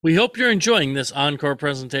We hope you're enjoying this encore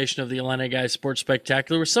presentation of the Illini Guys Sports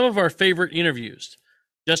Spectacular with some of our favorite interviews.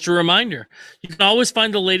 Just a reminder, you can always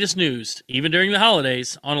find the latest news, even during the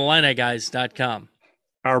holidays, on IlliniGuys.com.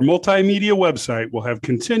 Our multimedia website will have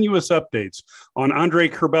continuous updates on Andre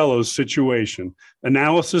Curbello's situation,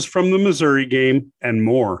 analysis from the Missouri game, and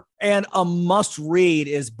more. And a must-read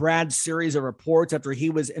is Brad's series of reports after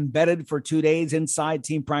he was embedded for 2 days inside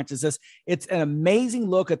team practices. It's an amazing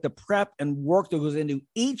look at the prep and work that goes into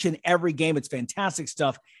each and every game. It's fantastic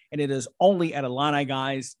stuff, and it is only at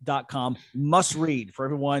IlliniGuys.com. Must-read for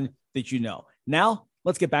everyone that you know. Now,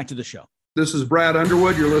 let's get back to the show. This is Brad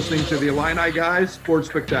Underwood. You're listening to the Illini Guys Sports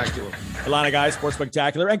Spectacular. Illini Guys Sports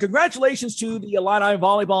Spectacular. And congratulations to the Illini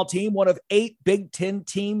volleyball team, one of 8 Big Ten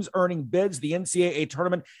teams earning bids, the NCAA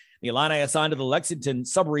tournament. The Illini assigned to the Lexington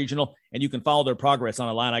Sub-Regional, and you can follow their progress on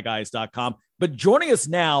IlliniGuys.com. But joining us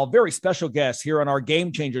now, very special guest here on our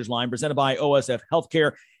Game Changers line, presented by OSF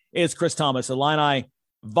Healthcare, is Chris Thomas, Illini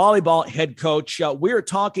volleyball head coach. We're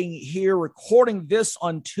talking here, recording this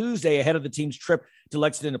on Tuesday ahead of the team's trip to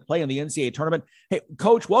Lexington to play in the NCAA tournament. Hey,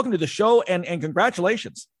 Coach, welcome to the show, and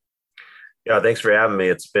congratulations. Yeah, thanks for having me.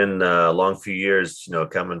 It's been a long few years,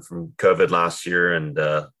 coming from COVID last year and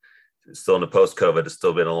still in the post-COVID. It's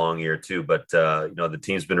still been a long year too, but the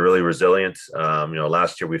team's been really resilient.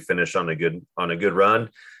 Last year we finished on a good run.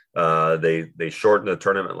 They shortened the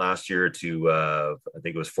tournament last year to I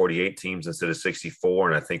think it was 48 teams instead of 64,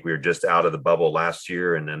 and I think we were just out of the bubble last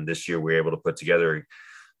year, and then this year we were able to put together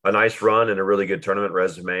a nice run and a really good tournament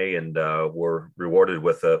resume, and we're rewarded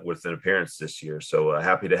with an appearance this year. So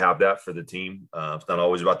happy to have that for the team. It's not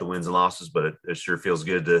always about the wins and losses, but it sure feels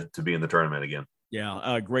good to be in the tournament again.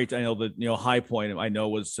 Yeah, great. I know the high point I know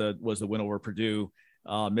was the win over Purdue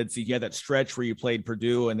mid-season. You had that stretch where you played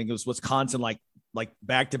Purdue, and I think it was Wisconsin like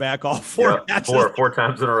back-to-back all four matches. Four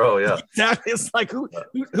times in a row. Yeah, exactly. It's like who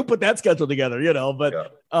put that schedule together,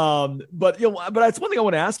 but that's one thing I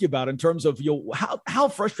want to ask you about in terms of, how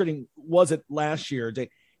frustrating was it last year to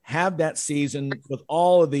have that season with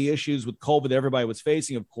all of the issues with COVID that everybody was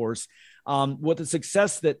facing, of course, with the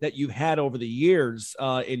success that you've had over the years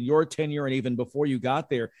in your tenure and even before you got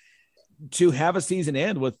there, to have a season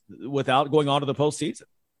end without going on to the postseason.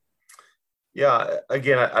 Yeah,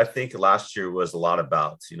 again, I think last year was a lot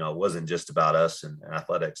about, it wasn't just about us and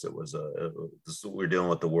athletics. It was we were dealing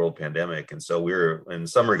with the world pandemic. And so in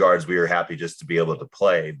some regards, we were happy just to be able to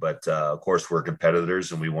play. But of course, we're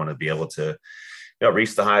competitors and we want to be able to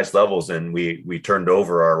reach the highest levels. And we turned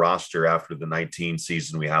over our roster after the 19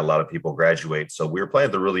 season. We had a lot of people graduate. So we were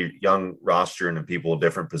playing the really young roster and people in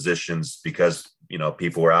different positions because,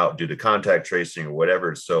 people were out due to contact tracing or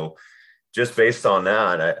whatever. So just based on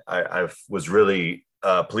that, I was really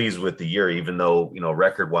pleased with the year, even though,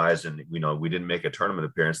 record wise, and, we didn't make a tournament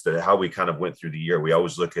appearance, that how we kind of went through the year. We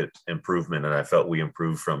always look at improvement, and I felt we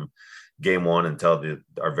improved from game one until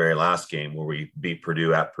our very last game where we beat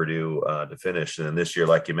Purdue at Purdue to finish. And then this year,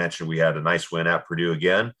 like you mentioned, we had a nice win at Purdue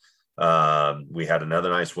again. We had another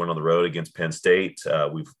nice win on the road against Penn State.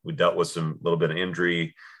 We dealt with some little bit of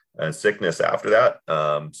injury sickness after that.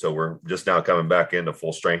 So we're just now coming back into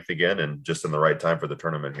full strength again and just in the right time for the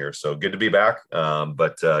tournament here. So good to be back.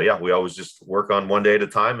 But we always just work on one day at a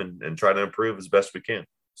time and try to improve as best we can.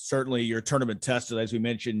 Certainly your tournament tested, as we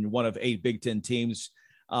mentioned, one of 8 Big Ten teams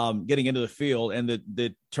getting into the field, and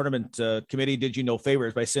the tournament committee did you no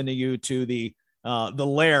favors by sending you to the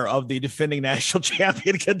lair of the defending national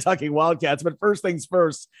champion Kentucky Wildcats. But first things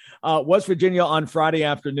first, West Virginia on Friday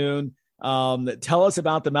afternoon. Tell us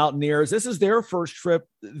about the Mountaineers. This is their first trip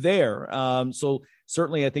there. So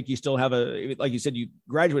certainly I think you still have like you said, you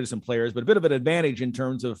graduated some players, but a bit of an advantage in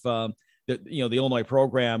terms of the Illinois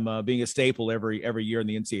program being a staple every year in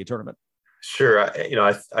the NCAA tournament. Sure.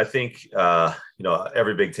 I think,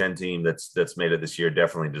 every Big Ten team that's made it this year,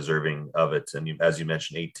 definitely deserving of it. And as you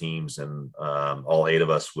mentioned, 8 teams and all 8 of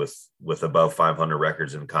us with above 500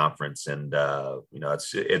 records in conference. And,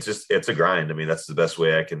 it's a grind. I mean, that's the best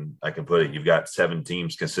way I can put it. You've got 7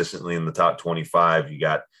 teams consistently in the top 25. You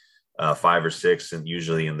got 5 or 6 and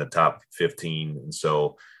usually in the top 15. And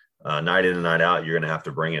so night in and night out, you're going to have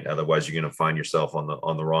to bring it. Otherwise you're going to find yourself on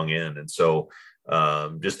the wrong end. And so,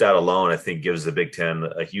 just that alone, I think, gives the Big Ten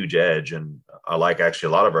a huge edge. And I like actually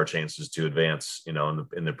a lot of our chances to advance. In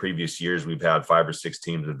the previous years, we've had 5 or 6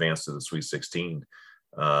 teams advance to the Sweet 16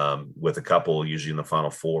 with a couple usually in the Final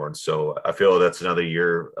Four. And so I feel that's another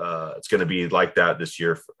year. It's going to be like that this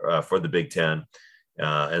year for the Big Ten.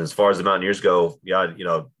 And as far as the Mountaineers go,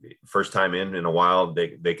 first time in a while,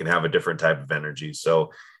 they can have a different type of energy.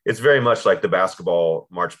 So it's very much like the basketball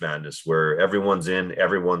March Madness where everyone's in,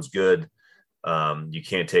 everyone's good. You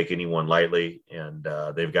can't take anyone lightly, and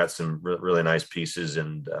they've got some really nice pieces,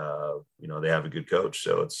 and they have a good coach.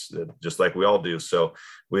 So it's just like we all do. So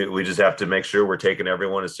we just have to make sure we're taking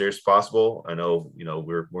everyone as serious as possible. I know,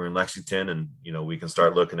 we're in Lexington, and we can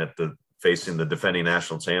start looking at facing the defending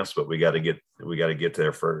national champs, but we got to get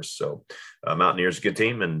there first. So Mountaineers, a good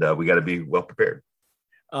team, and we got to be well prepared.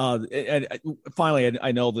 And finally,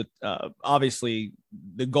 I know that obviously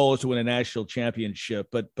the goal is to win a national championship,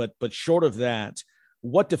 but short of that,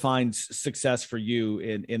 what defines success for you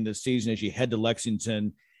in the season as you head to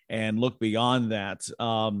Lexington and look beyond that?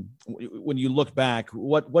 When you look back,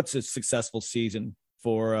 what's a successful season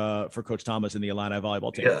for Coach Thomas and the Illini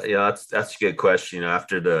volleyball team? Yeah, that's a good question.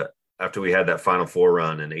 After we had that Final Four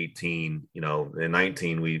run in 18, in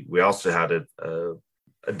 19, we also had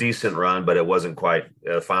a decent run, but it wasn't quite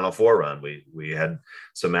a Final Four run. We had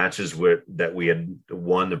some matches that we had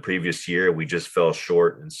won the previous year. We just fell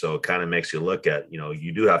short. And so it kind of makes you look at,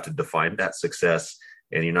 you do have to define that success,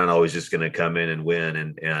 and you're not always just going to come in and win.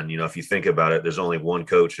 And if you think about it, there's only one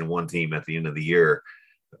coach and one team at the end of the year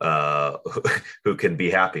who can be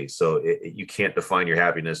happy. So you can't define your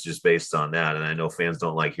happiness just based on that. And I know fans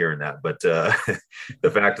don't like hearing that, but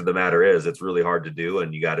the fact of the matter is it's really hard to do.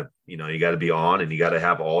 And you got to be on, and you got to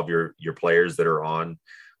have all of your players that are on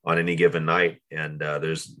any given night. And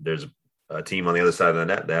there's a team on the other side of the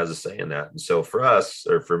net that has a say in that. And so for us,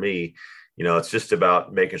 or for me, it's just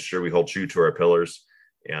about making sure we hold true to our pillars,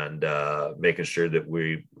 and making sure that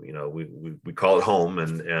we call it home,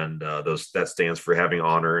 and that stands for having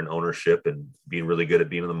honor and ownership and being really good at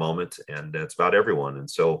being in the moment. And it's about everyone. And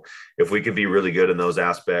so if we can be really good in those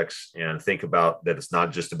aspects and think about that, it's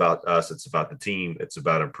not just about us, it's about the team. It's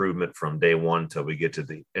about improvement from day one till we get to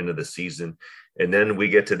the end of the season. And then we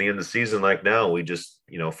get to the end of the season, like now, we just,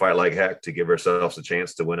 fight like heck to give ourselves a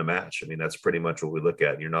chance to win a match. I mean, that's pretty much what we look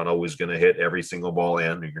at. You're not always going to hit every single ball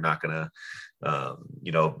in, or you're not going to,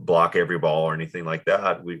 block every ball or anything like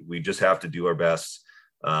that. We just have to do our best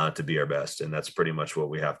to be our best. And that's pretty much what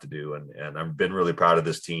we have to do. And I've been really proud of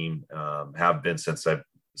this team, have been since I've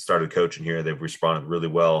started coaching here. They've responded really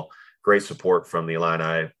well. Great support from the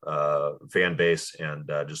Illini fan base, and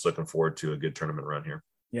just looking forward to a good tournament run here.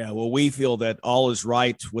 Yeah, well, we feel that all is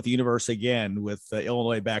right with the universe again, with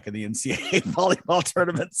Illinois back in the NCAA volleyball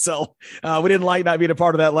tournament. So we didn't like not being a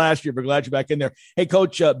part of that last year, but glad you're back in there. Hey,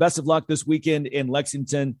 Coach, best of luck this weekend in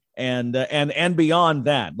Lexington, and beyond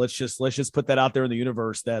that. Let's just put that out there in the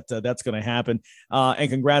universe that that's going to happen. And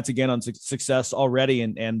congrats again on success already,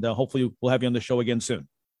 and hopefully we'll have you on the show again soon.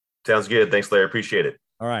 Sounds good. Thanks, Larry. Appreciate it.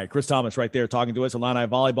 All right, Chris Thomas right there talking to us. Illini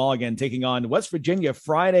volleyball again taking on West Virginia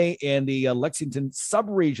Friday in the Lexington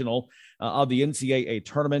sub-regional of the NCAA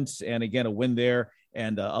tournament. And again, a win there,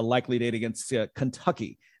 and a likely date against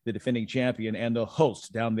Kentucky, the defending champion and the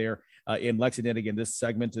host down there in Lexington. Again, this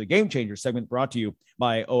segment, the Game Changer segment, brought to you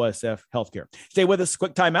by OSF Healthcare. Stay with us,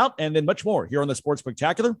 quick timeout, and then much more here on the Sports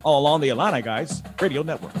Spectacular, all along the Illini Guys Radio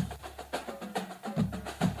Network.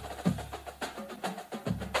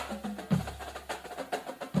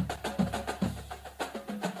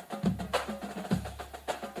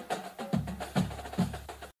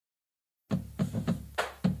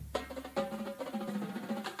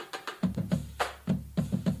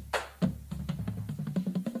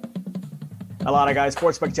 Illini Guys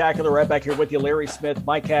Sports Spectacular, right back here with you. Larry Smith,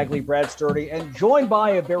 Mike Hagley, Brad Sturdy, and joined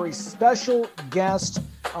by a very special guest,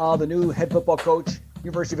 the new head football coach,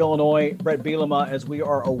 University of Illinois, Brett Bielema, as we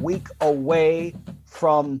are a week away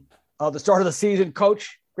from the start of the season.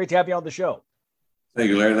 Coach, great to have you on the show. Thank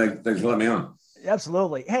you, Larry. Thanks for letting me on.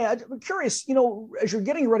 Absolutely. Hey, I'm curious, as you're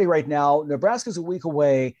getting ready right now, Nebraska's a week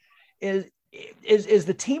away. Is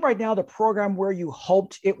the team right now the program where you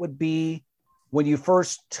hoped it would be when you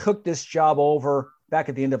first took this job over back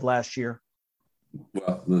at the end of last year?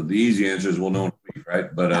 Well, the easy answer is, well, no one week,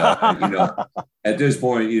 right? But, at this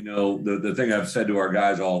point, the thing I've said to our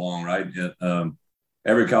guys all along, right?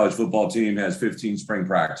 Every college football team has 15 spring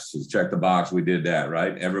practices. Check the box. We did that,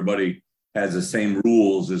 right? Everybody has the same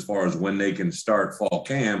rules as far as when they can start fall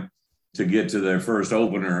camp to get to their first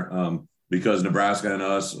opener, because Nebraska and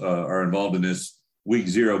us are involved in this week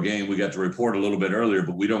 0 game. We got to report a little bit earlier,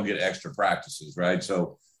 but we don't get extra practices, right?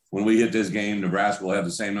 So when we hit this game, Nebraska will have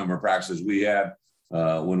the same number of practices we had.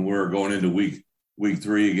 When we're going into week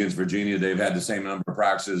 3 against Virginia, they've had the same number of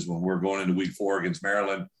practices. When we're going into week 4 against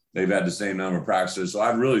Maryland, they've had the same number of practices. So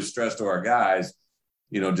I've really stressed to our guys,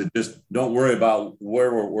 to just don't worry about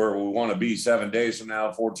where we want to be 7 days from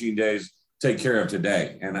now, 14 days. Take care of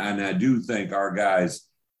today. And I do think our guys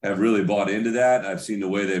have really bought into that. I've seen the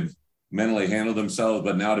way they've mentally handle themselves,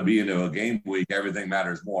 but now to be into a game week, everything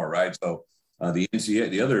matters more, right? So The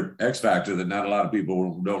NCAA, the other X factor that not a lot of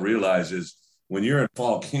people don't realize is when you're in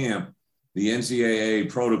fall camp, the NCAA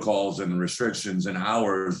protocols and restrictions and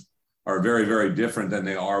hours are very, very different than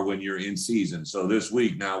they are when you're in season. So this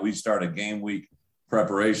week, now we start a game week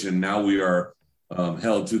preparation. Now we are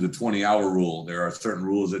held to the 20-hour rule. There are certain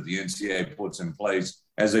rules that the NCAA puts in place,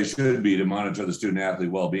 as they should be, to monitor the student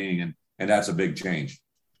athlete well-being. And that's a big change.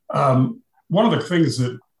 One of the things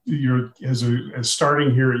that you're as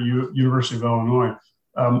starting here at University of Illinois,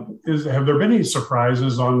 have there been any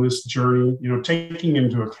surprises on this journey, taking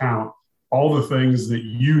into account all the things that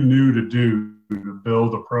you knew to do to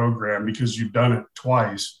build a program because you've done it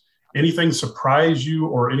twice? Anything surprise you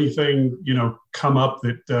or anything, come up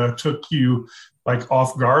that took you like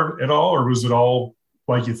off guard at all, or was it all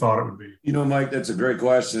like you thought it would be? Mike, that's a great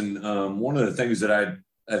question. One of the things that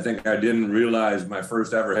I think I didn't realize my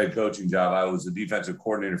first ever head coaching job, I was a defensive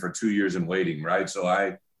coordinator for 2 years in waiting, right? So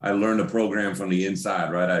I learned the program from the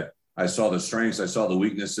inside, right? I saw the strengths, I saw the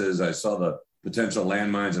weaknesses, I saw the potential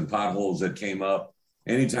landmines and potholes that came up.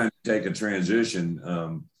 Anytime you take a transition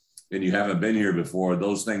and you haven't been here before,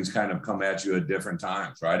 those things kind of come at you at different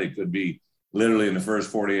times, right? It could be literally in the first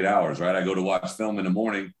 48 hours, right? I go to watch film in the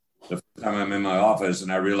morning, the first time I'm in my office,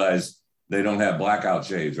 and I realize they don't have blackout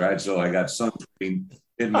shades, right? So I got sunscreen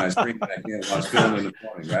hitting my screen and I can't watch film in the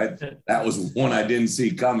morning, right? That was one I didn't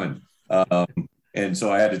see coming. And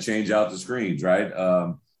so I had to change out the screens, right?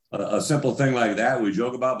 A simple thing like that we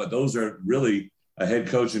joke about, but those are really a head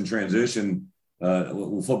coach in transition,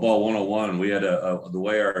 football 101. We had the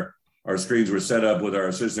way our screens were set up with our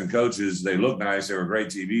assistant coaches. They looked nice. They were great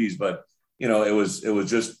TVs, but it was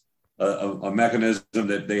just a mechanism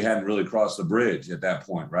that they hadn't really crossed the bridge at that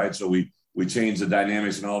point, right? So we changed the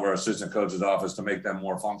dynamics in all of our assistant coaches' office to make them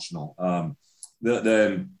more functional.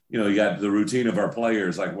 Then you got the routine of our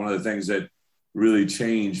players. Like one of the things that really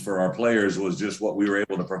changed for our players was just what we were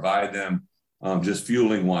able to provide them, just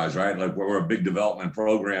fueling wise, right? Like we're a big development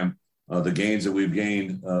program. The gains that we've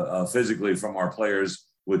gained physically from our players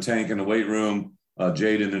with Tank in the weight room,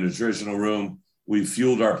 Jade in the nutritional room, we've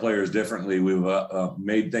fueled our players differently. We've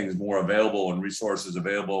made things more available and resources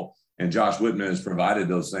available. And Josh Whitman has provided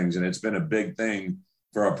those things. And it's been a big thing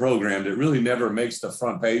for our program that really never makes the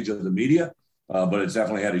front page of the media, but it's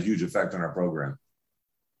definitely had a huge effect on our program.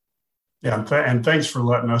 Yeah, and thanks for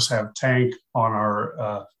letting us have Tank on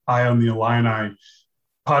our Eye on the Illini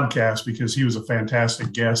podcast, because he was a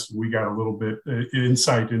fantastic guest. We got a little bit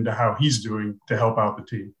insight into how he's doing to help out the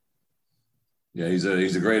team. Yeah, he's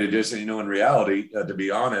a great addition. In reality, to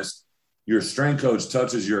be honest, your strength coach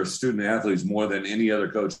touches your student athletes more than any other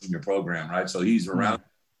coach in your program, right? So he's around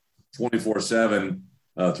 24/7,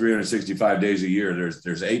 365 days a year.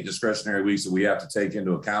 There's 8 discretionary weeks that we have to take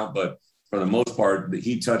into account, but for the most part,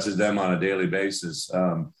 he touches them on a daily basis.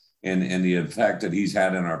 And the effect that he's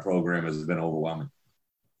had in our program has been overwhelming.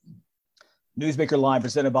 Newsmaker Line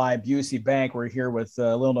presented by Busey Bank. We're here with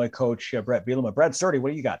Illinois coach Bret Bielema. Brett Sturdy,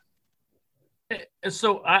 what do you got?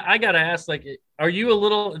 So I got to ask, are you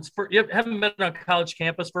you haven't been on college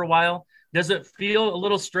campus for a while? Does it feel a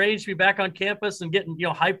little strange to be back on campus and getting,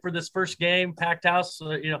 hyped for this first game, packed house,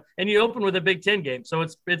 and you open with a Big Ten game. So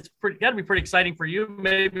it's got to be pretty exciting for you,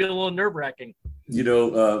 maybe a little nerve wracking.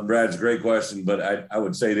 Brad's a great question, but I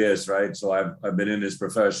would say this, right? So I've been in this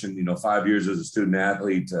profession, 5 years as a student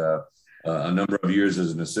athlete, a number of years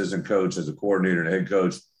as an assistant coach, as a coordinator and head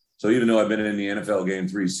coach. So even though I've been in the NFL game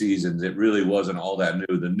 3 seasons, it really wasn't all that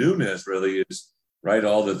new. The newness really is, right,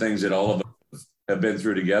 all the things that all of us have been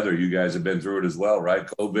through together. You guys have been through it as well, right?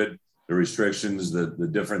 COVID, the restrictions, the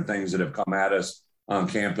different things that have come at us on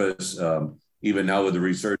campus. Even now with the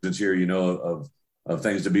resurgence here, of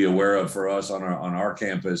things to be aware of for us on our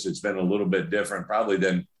campus, it's been a little bit different probably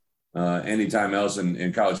than any time else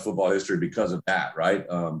in college football history because of that, right?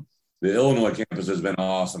 The Illinois campus has been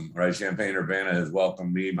awesome, right? Champaign-Urbana has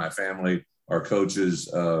welcomed me, my family, our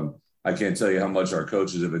coaches. I can't tell you how much our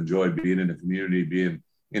coaches have enjoyed being in the community, being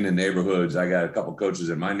in the neighborhoods. I got a couple coaches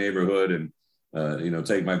in my neighborhood and,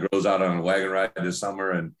 take my girls out on a wagon ride this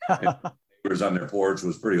summer and neighbors on their porch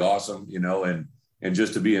was pretty awesome, and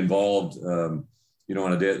just to be involved,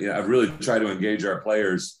 on a day, I've really tried to engage our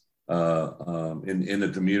players in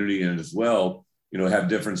the community and as well, have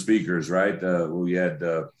different speakers, right? We had,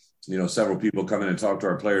 several people come in and talk to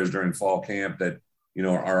our players during fall camp that,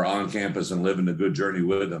 are on campus and living a good journey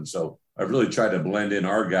with them. So I've really tried to blend in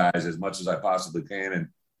our guys as much as I possibly can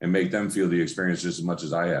and make them feel the experience just as much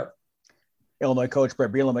as I have. Illinois coach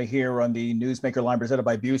Bret Bielema here on the Newsmaker Line presented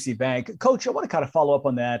by Busey Bank. Coach, I want to kind of follow up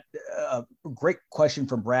on that. Great question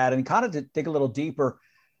from Brad and kind of to dig a little deeper.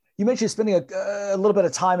 You mentioned spending a little bit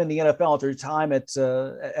of time in the NFL through time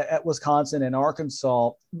at Wisconsin and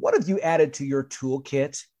Arkansas. What have you added to your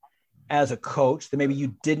toolkit as a coach that maybe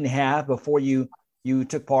you didn't have before you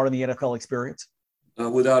took part in the NFL experience?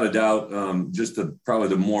 Without a doubt, just probably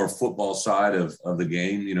the more football side of the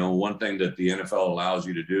game. You know, one thing that the NFL allows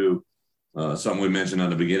you to do, something we mentioned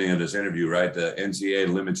on the beginning of this interview, right? The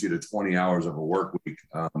NCAA limits you to 20 hours of a work week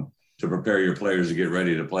to prepare your players to get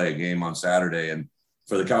ready to play a game on Saturday. And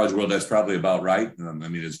for the college world, that's probably about right. I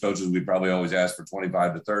mean, as coaches, we probably always ask for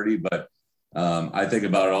 25 to 30, but I think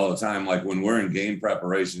about it all the time. Like when we're in game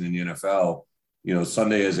preparation in the NFL, you know,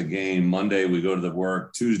 Sunday is a game, Monday we go to the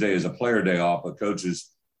work, Tuesday is a player day off, but coaches,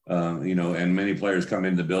 you know, and many players come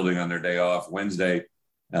into the building on their day off. Wednesday,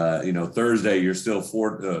 you know, Thursday, you're still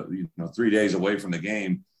 3 days away from the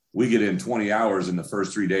game. We get in 20 hours in the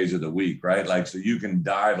first 3 days of the week, right? Like, so you can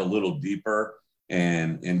dive a little deeper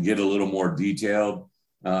and get a little more detailed.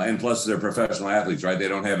 And plus they're professional athletes, right? They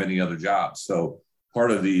don't have any other jobs. So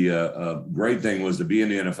part of the great thing was to be in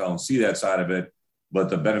the NFL and see that side of it. But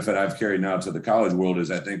the benefit I've carried now to the college world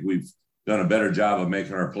is I think we've done a better job of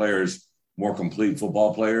making our players more complete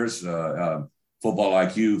football players, football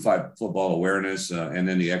IQ, football awareness, and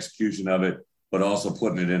then the execution of it, but also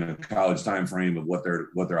putting it in a college time frame of what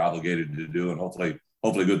they're obligated to do. And hopefully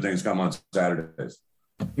good things come on Saturdays.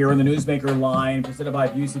 Here on the Newsmaker line, presented by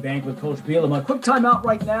Busey Bank with Coach Bielema. Quick timeout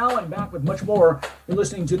right now and back with much more. You're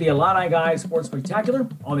listening to the Illini Guys Sports Spectacular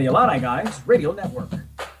on the Illini Guys Radio Network.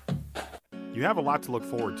 You have a lot to look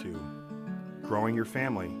forward to. Growing your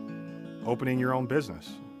family, opening your own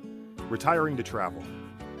business, retiring to travel,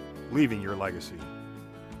 leaving your legacy.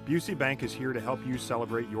 Busey Bank is here to help you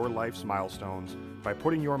celebrate your life's milestones by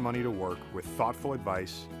putting your money to work with thoughtful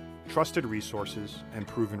advice, trusted resources, and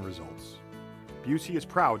proven results. Busey is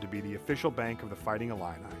proud to be the official bank of the Fighting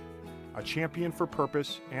Illini, a champion for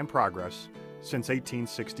purpose and progress since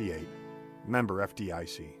 1868. Member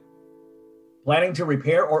FDIC. Planning to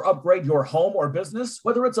repair or upgrade your home or business,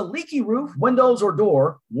 whether it's a leaky roof, windows or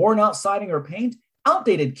door, worn out siding or paint,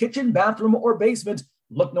 outdated kitchen, bathroom, or basement,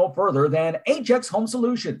 look no further than HX Home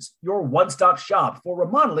Solutions, your one-stop shop for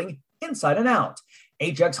remodeling inside and out.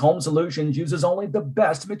 HX Home Solutions uses only the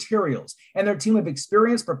best materials, and their team of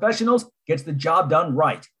experienced professionals gets the job done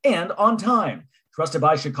right and on time. Trusted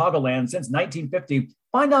by Chicagoland since 1950,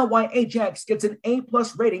 find out why HX gets an A+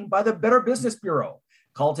 rating by the Better Business Bureau.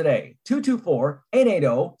 Call today,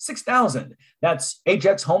 224-880-6000. That's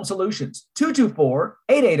HX Home Solutions,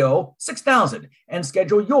 224-880-6000, and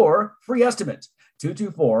schedule your free estimate,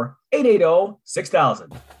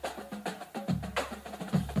 224-880-6000.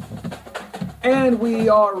 And we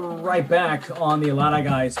are right back on the Illini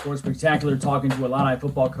Guys Sports Spectacular, talking to Illini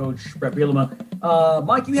football coach Bret Bielema.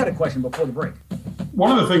 Mike, you had a question before the break.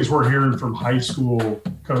 One of the things we're hearing from high school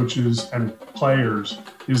coaches and players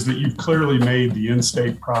is that you've clearly made the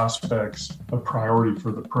in-state prospects a priority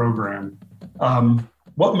for the program.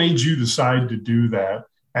 What made you decide to do that?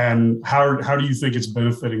 And how do you think it's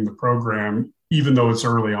benefiting the program, even though it's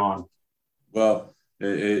early on? Well,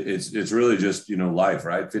 it's really just, you know, life,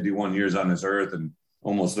 right? 51 years on this earth and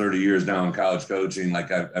almost 30 years now in college coaching.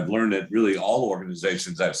 Like I've learned that really all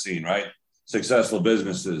organizations I've seen, right? Successful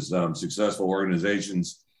businesses, successful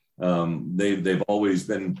organizations, they've always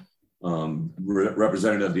been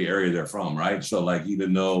representative of the area they're from, right? So like,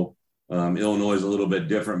 even though Illinois is a little bit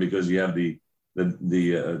different because you have the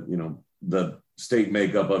state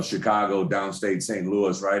makeup of Chicago, downstate St.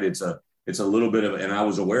 Louis, right? It's a little bit of, and I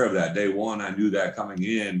was aware of that day one. I knew that coming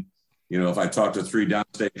in. You know, if I talked to 3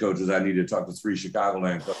 downstate coaches, I need to talk to 3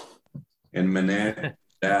 Chicagoland coaches and manage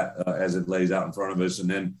that as it lays out in front of us. And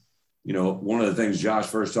then, you know, one of the things Josh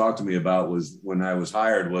first talked to me about was when I was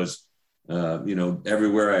hired was, you know,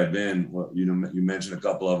 everywhere I had been, well, you know, you mentioned a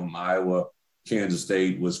couple of them, Iowa, Kansas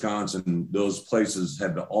State, Wisconsin, those places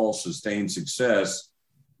had all sustained success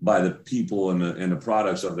by the people and the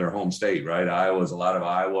products of their home state, right? Iowa is a lot of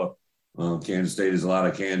Iowa. Kansas State is a lot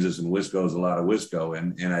of Kansas, and Wisco is a lot of Wisco.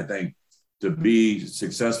 And I think to be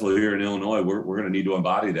successful here in Illinois, we're going to need to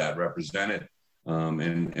embody that, represent it,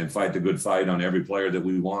 and fight the good fight on every player that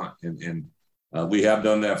we want. And we have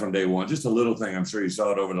done that from day one. Just a little thing. I'm sure you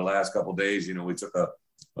saw it over the last couple of days. You know, we took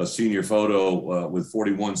a senior photo with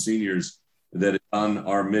 41 seniors that is on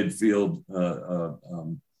our midfield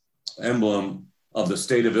emblem of the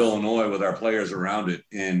state of Illinois with our players around it.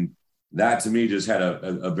 And that to me just had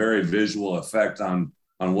a very visual effect on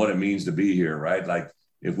what it means to be here, right? Like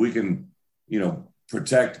if we can, you know,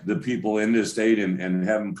 protect the people in this state and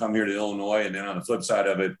have them come here to Illinois, and then on the flip side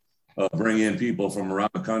of it, bring in people from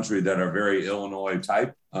around the country that are very Illinois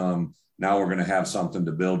type. Now we're going to have something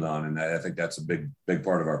to build on. And I think that's a big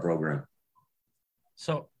part of our program.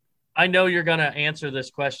 So I know you're going to answer this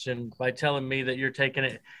question by telling me that you're taking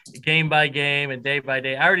it game by game and day by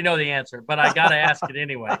day. I already know the answer, but I got to ask it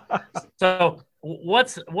anyway. So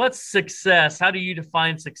what's success? How do you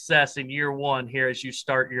define success in year one here as you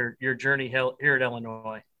start your journey here at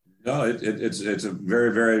Illinois? No, it's a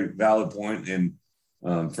very, very valid point. And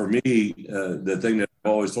for me, the thing that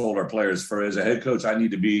I've always told our players, for as a head coach, I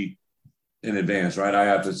need to be in advance, right? I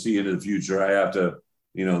have to see into the future. I have to,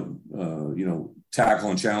 tackle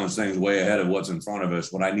and challenge things way ahead of what's in front of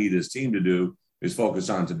us. What I need this team to do is focus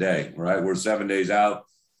on today, right? We're 7 days out.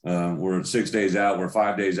 We're 6 days out. We're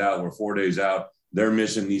 5 days out. We're 4 days out. Their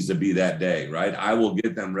mission needs to be that day, right? I will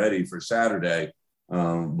get them ready for Saturday.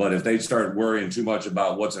 But if they start worrying too much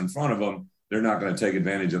about what's in front of them, they're not going to take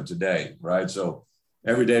advantage of today, right? So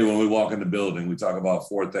every day when we walk in the building, we talk about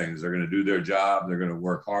 4 things. They're going to do their job. They're going to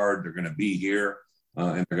work hard. They're going to be here,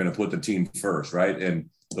 and they're going to put the team first, right? And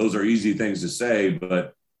those are easy things to say,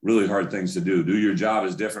 but really hard things to do. Do your job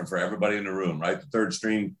is different for everybody in the room, right? The third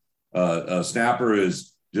string snapper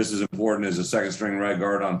is just as important as the second string right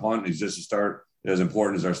guard on punt. He's just as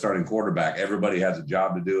important as our starting quarterback. Everybody has a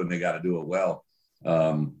job to do, and they got to do it well.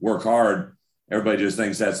 Work hard. Everybody just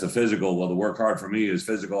thinks that's the physical. Well, the work hard for me is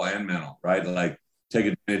physical and mental, right? Like take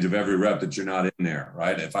advantage of every rep that you're not in there,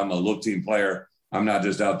 right? If I'm a look team player, I'm not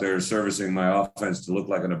just out there servicing my offense to look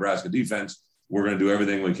like a Nebraska defense. We're going to do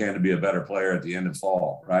everything we can to be a better player at the end of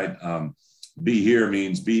fall, right? Be here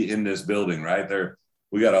means be in this building, right?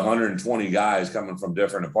 We got 120 guys coming from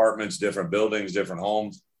different apartments, different buildings, different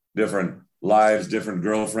homes, different lives, different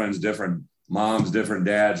girlfriends, different moms, different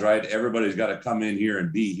dads, right? Everybody's got to come in here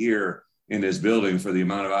and be here in this building for the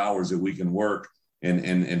amount of hours that we can work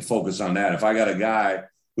and focus on that. If I got a guy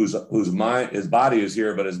whose mind, his body is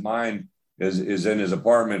here, but his mind is in his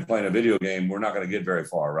apartment playing a video game, we're not going to get very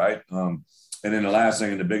far, right? And then the last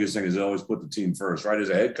thing and the biggest thing is always put the team first, right?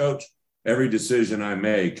 As a head coach, every decision I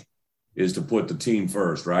make is to put the team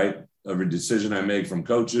first, right? Every decision I make, from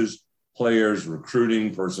coaches, players,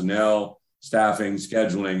 recruiting, personnel, staffing,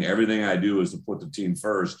 scheduling, everything I do is to put the team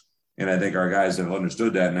first. And I think our guys have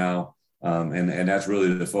understood that now. And that's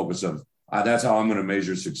really the focus of that's how I'm going to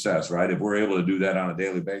measure success, right? If we're able to do that on a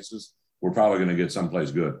daily basis, we're probably going to get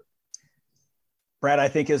someplace good. Brad, I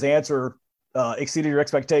think his answer exceeded your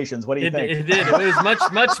expectations. What do you think? It did. It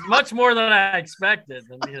was much more than I expected.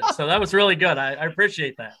 So that was really good. I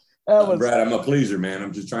appreciate that. Brad, I'm a pleaser, man.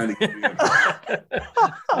 I'm just trying to get you.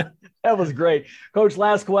 That was great. Coach,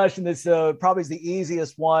 last question. This probably is the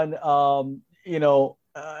easiest one. Full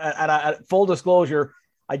disclosure,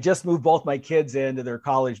 I just moved both my kids into their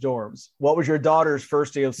college dorms. What was your daughter's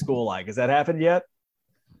first day of school like? Has that happened yet?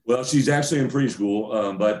 Well, she's actually in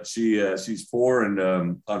preschool, but she's 4,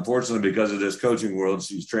 and unfortunately, because of this coaching world,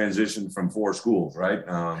 she's transitioned from 4 schools, right?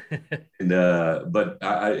 But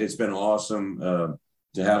it's been awesome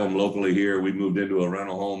to have them locally here. We moved into a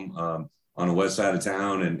rental home on the west side of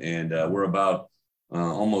town, and we're about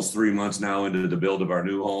almost 3 months now into the build of our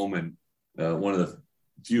new home. And one of the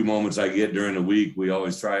few moments I get during the week, we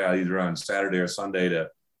always try out either on Saturday or Sunday to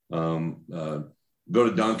go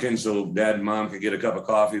to Dunkin' so dad and mom can get a cup of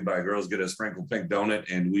coffee, but girls get a sprinkled pink donut,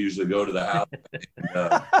 and we usually go to the house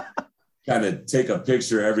and kind of take a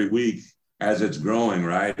picture every week as it's growing,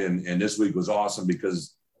 right? And this week was awesome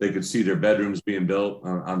because they could see their bedrooms being built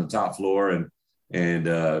on the top floor, and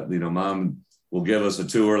mom will give us a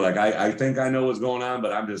tour. Like I think I know what's going on,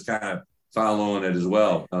 but I'm just kind of following it as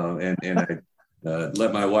well. And I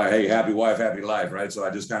let my wife, hey, happy wife, happy life, right? So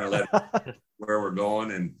I just kind of let where we're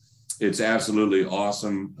going, and it's absolutely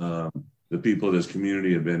awesome. The people of this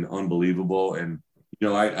community have been unbelievable. And,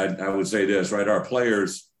 I would say this, right? Our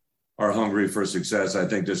players are hungry for success. I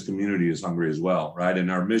think this community is hungry as well, right? And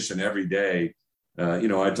our mission every day,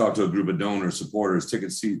 I talk to a group of donors, supporters,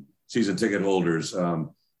 season ticket holders, and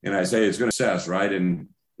I say it's going to success, right? And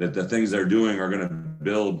that the things they're doing are going to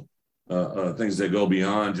build things that go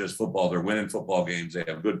beyond just football. They're winning football games. They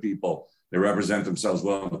have good people. They represent themselves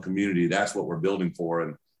well in the community. That's what we're building for.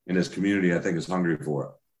 And in this community, I think is hungry for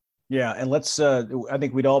it. Yeah. And I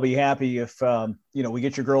think we'd all be happy if, we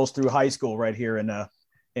get your girls through high school right here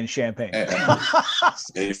in Champaign. Amen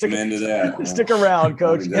to that. Stick around,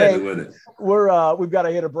 Coach. Exactly with it. We've got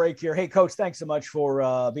to hit a break here. Hey, Coach, thanks so much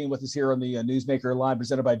for being with us here on the Newsmaker Line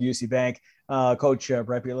presented by Busey Bank. Coach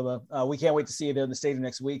Brett Bielema, we can't wait to see you there in the stadium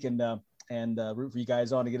next week and root for you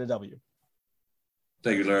guys on to get a W.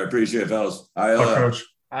 Thank you, Larry. Appreciate it, fellas. Coach.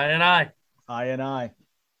 I. I.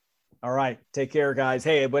 All right. Take care, guys.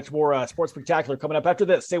 Hey, much more Sports Spectacular coming up after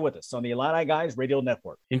this. Stay with us on the Illini Guys Radio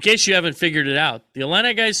Network. In case you haven't figured it out, the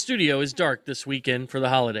Illini Guys studio is dark this weekend for the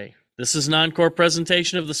holiday. This is an encore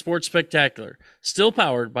presentation of the Sports Spectacular, still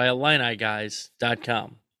powered by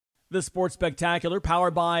IlliniGuys.com. The Sports Spectacular,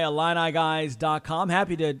 powered by IlliniGuys.com.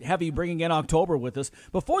 Happy to have you bringing in October with us.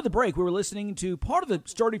 Before the break, we were listening to part of the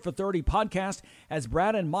Sturdy for 30 podcast as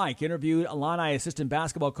Brad and Mike interviewed Illini assistant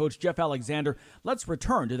basketball coach Jeff Alexander. Let's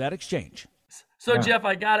return to that exchange. So, Jeff,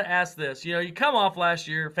 I got to ask this. You come off last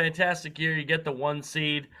year, fantastic year. You get the 1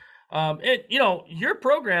 seed. Your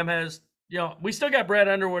program has, we still got Brad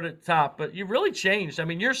Underwood at the top, but you've really changed. I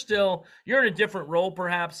mean, you're in a different role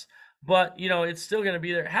perhaps, but, it's still going to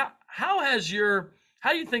be there. How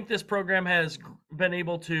do you think this program has been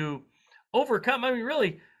able to overcome? I mean,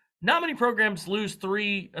 really, not many programs lose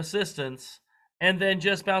 3 assistants and then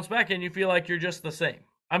just bounce back and you feel like you're just the same.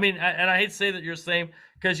 I mean, and I hate to say that you're the same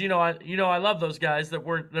because, I love those guys that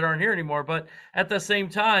aren't here anymore. But at the same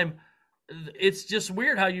time, it's just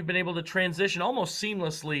weird how you've been able to transition almost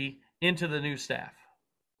seamlessly into the new staff.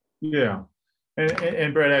 Yeah.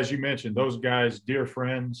 And Brett, as you mentioned, those guys, dear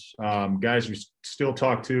friends, guys we still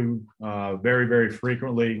talk to very, very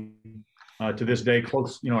frequently to this day.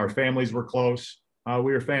 Close, our families were close.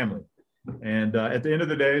 We were family, and at the end of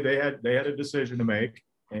the day, they had a decision to make,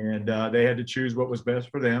 and they had to choose what was best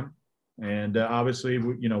for them. And obviously,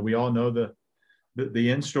 we all know the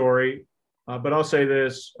end story. But I'll say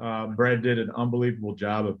this: Brad did an unbelievable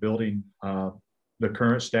job of building the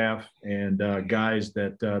current staff and guys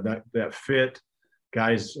that fit.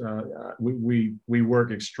 Guys, we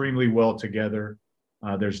work extremely well together.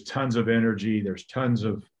 There's tons of energy. There's tons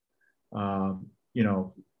of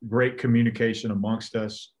great communication amongst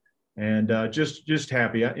us, and just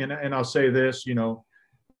happy. And I'll say this,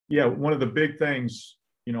 one of the big things,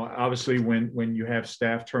 obviously when you have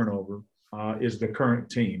staff turnover, is the current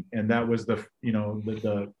team, and that was the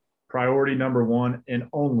priority number 1 and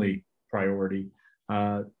only priority.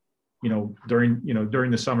 During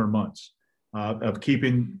the summer months of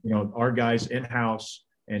keeping, our guys in house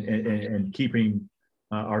and keeping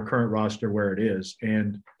our current roster where it is.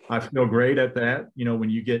 And I feel great at that. When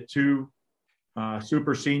you get 2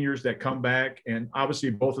 super seniors that come back, and obviously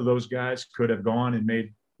both of those guys could have gone and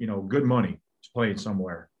made, good money playing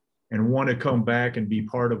somewhere, and want to come back and be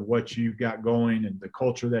part of what you've got going and the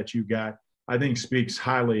culture that you got, I think speaks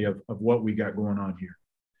highly of what we got going on here.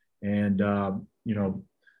 And,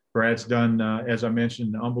 Brad's done, as I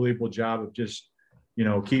mentioned, an unbelievable job of just,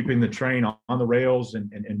 keeping the train on the rails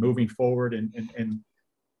and moving forward. And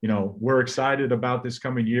we're excited about this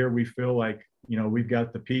coming year. We feel like, we've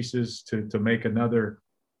got the pieces to make another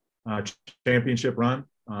championship run.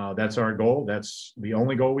 That's our goal. That's the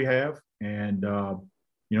only goal we have. And,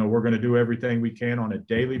 we're going to do everything we can on a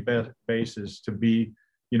daily basis to be,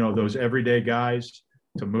 those everyday guys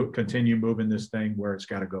to continue moving this thing where it's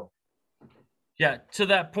got to go. Yeah, to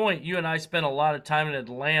that point, you and I spent a lot of time in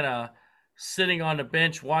Atlanta sitting on the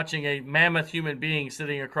bench watching a mammoth human being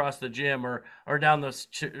sitting across the gym or down the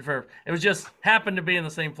 – it was just happened to be in the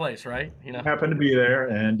same place, right? Happened to be there.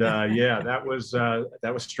 And, that was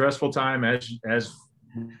stressful time as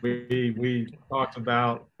we talked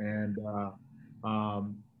about. And,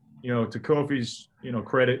 to Kofi's,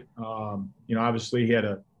 credit, obviously he had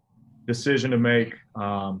a decision to make,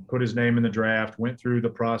 put his name in the draft, went through the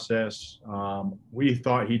process. We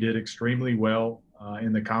thought he did extremely well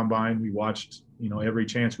in the combine. We watched, every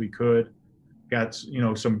chance we could, got,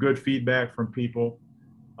 some good feedback from people.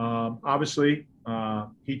 Obviously,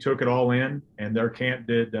 he took it all in, and their camp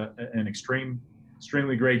did an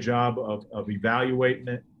extremely great job of evaluating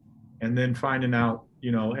it and then finding out,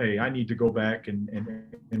 hey, I need to go back and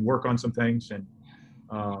work on some things. And,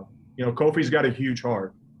 Kofi's got a huge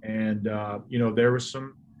heart. And, there was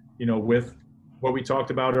some, with what we talked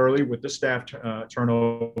about early with the staff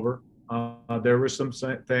turnover, there were some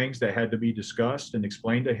things that had to be discussed and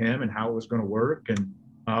explained to him and how it was going to work. And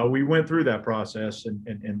we went through that process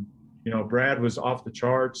and Brad was off the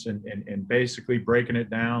charts and basically breaking it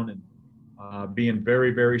down and being very,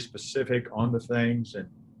 very specific on the things and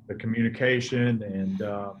the communication. And,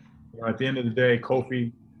 at the end of the day,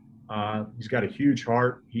 Kofi, he's got a huge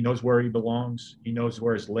heart. He knows where he belongs. He knows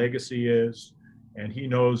where his legacy is, and he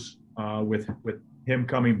knows with him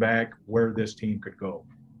coming back where this team could go.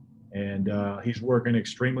 And he's working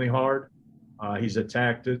extremely hard. He's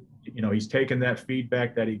attacked it. He's taken that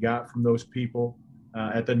feedback that he got from those people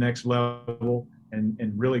at the next level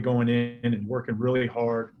and really going in and working really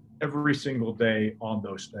hard every single day on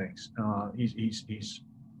those things. He's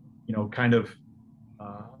kind of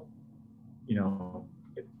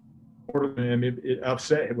more than him, it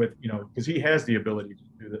upset with, because he has the ability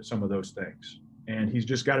to do some of those things, and he's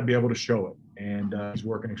just got to be able to show it. And he's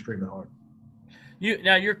working extremely hard.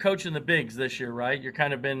 You're coaching the bigs this year, right? You're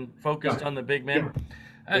kind of been focused on the big men.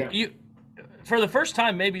 For the first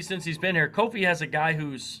time, maybe since he's been here, Kofi has a guy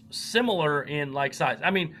who's similar in like size.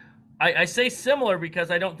 I mean, I say similar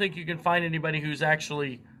because I don't think you can find anybody who's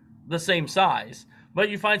actually the same size. But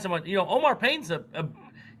you find someone, Omar Payne's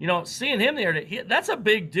seeing him there, that's a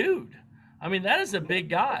big dude. I mean, that is a big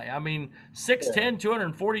guy. I mean, 6'10",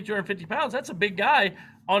 240, 250 pounds, that's a big guy.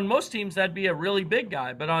 On most teams, that'd be a really big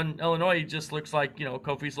guy. But on Illinois, he just looks like,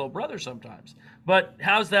 Kofi's little brother sometimes. But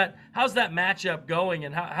how's that matchup going,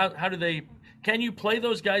 and how do they – can you play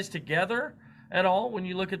those guys together at all when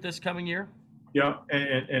you look at this coming year? Yeah,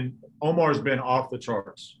 and Omar's been off the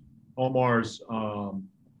charts. Omar's,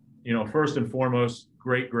 first and foremost,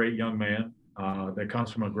 great young man that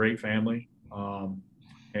comes from a great family,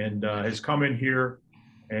 and has come in here,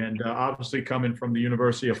 and obviously coming from the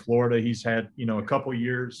University of Florida, he's had a couple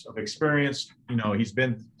years of experience. He's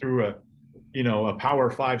been through a Power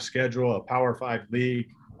 5 schedule, a Power 5 league,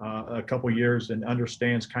 a couple years, and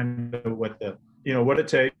understands kind of what it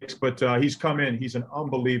takes. But he's come in. He's an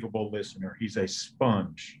unbelievable listener. He's a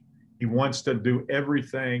sponge. He wants to do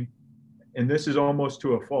everything, and this is almost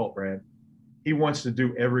to a fault, Brad. He wants to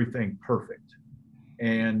do everything perfect.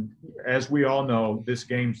 And as we all know,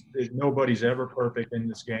 nobody's ever perfect in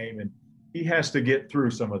this game, and he has to get through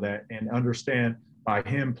some of that and understand by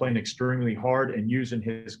him playing extremely hard and using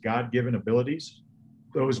his God-given abilities,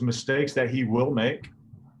 those mistakes that he will make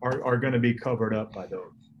are going to be covered up by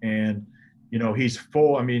those. And, he's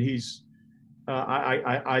full. I mean,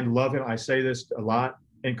 I love him. I say this a lot.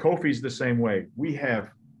 And Kofi's the same way. We have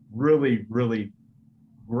really, really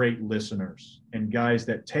great listeners and guys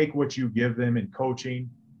that take what you give them in coaching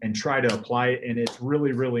and try to apply it. And it's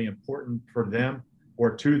really, really important for them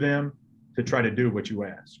or to them to try to do what you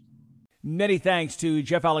ask. Many thanks to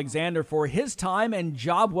Jeff Alexander for his time, and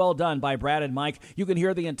job well done by Brad and Mike. You can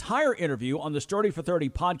hear the entire interview on the Sturdy for 30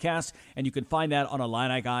 podcast, and you can find that on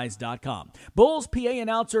IlliniGuys.com. Bulls PA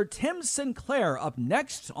announcer Tim Sinclair up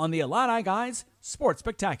next on the Illini Guys Sports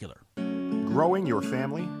Spectacular. Growing your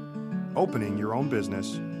family, opening your own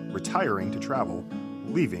business, retiring to travel,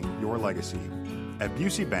 leaving your legacy. At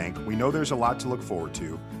Busey Bank, we know there's a lot to look forward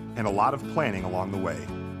to and a lot of planning along the way.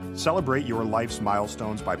 Celebrate your life's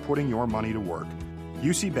milestones by putting your money to work.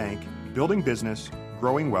 UC Bank, building business,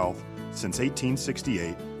 growing wealth since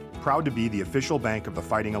 1868. Proud to be the official bank of the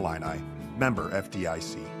Fighting Illini. Member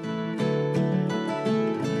FDIC.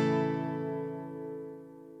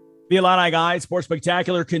 The Illini Guys Sports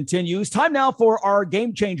Spectacular continues. Time now for our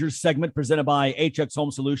Game Changers segment presented by HX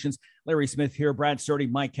Home Solutions. Larry Smith here, Brad Sturdy,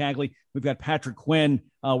 Mike Cagley. We've got Patrick Quinn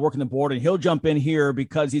working the board, and he'll jump in here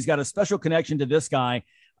because he's got a special connection to this guy.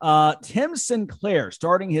 Tim Sinclair,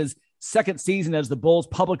 starting his second season as the Bulls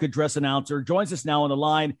public address announcer, joins us now on the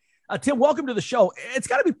line. Tim, welcome to the show. It's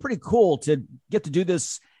got to be pretty cool to get to do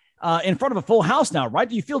this in front of a full house now, right?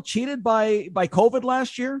 Do you feel cheated by COVID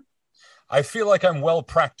last year? I feel like I'm well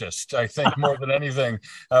practiced, I think, more than anything.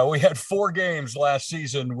 We had 4 games last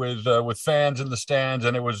season with fans in the stands,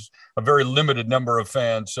 and it was a very limited number of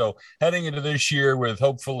fans. So heading into this year with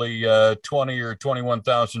hopefully 20 or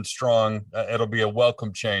 21,000 strong, it'll be a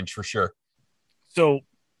welcome change for sure. So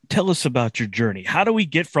tell us about your journey. How do we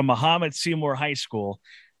get from Muhammad Seymour High School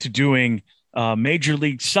to doing Major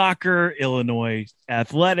League Soccer, Illinois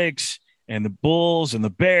athletics, and the Bulls and the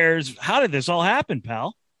Bears? How did this all happen,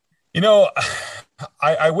 pal?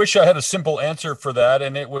 I wish I had a simple answer for that.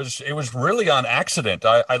 And it was really on accident.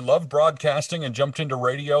 I loved broadcasting and jumped into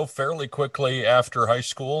radio fairly quickly after high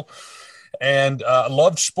school, and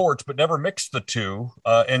loved sports, but never mixed the two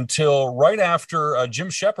until right after Jim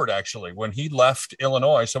Shepard, actually, when he left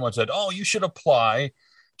Illinois. Someone said, "Oh, you should apply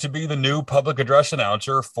to be the new public address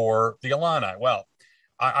announcer for the Illini." Well,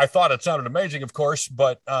 I thought it sounded amazing, of course,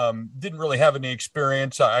 but didn't really have any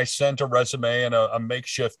experience. I sent a resume and a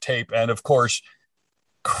makeshift tape, and of course,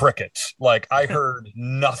 crickets. Like, I heard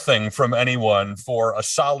nothing from anyone for a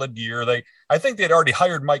solid year. I think they'd already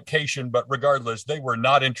hired Mike Cation, but regardless, they were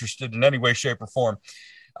not interested in any way, shape, or form.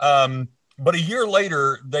 But a year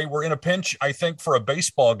later, they were in a pinch, I think, for a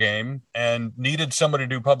baseball game and needed somebody to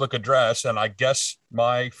do public address. And I guess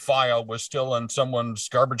my file was still in someone's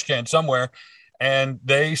garbage can somewhere. And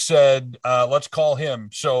they said, let's call him.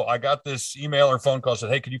 So I got this email or phone call, said,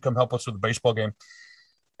 "Hey, could you come help us with the baseball game?"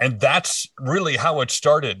 And that's really how it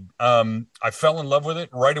started. I fell in love with it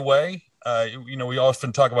right away. we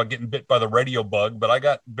often talk about getting bit by the radio bug, but I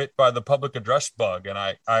got bit by the public address bug, and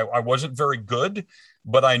I wasn't very good,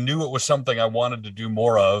 but I knew it was something I wanted to do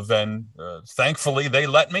more of. And thankfully they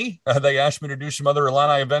let me. They asked me to do some other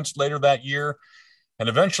Illini events later that year. And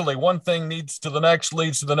eventually one thing leads to the next.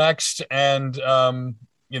 And,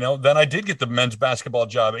 then I did get the men's basketball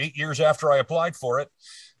job 8 years after I applied for it.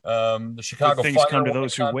 The Chicago Good things Fire come to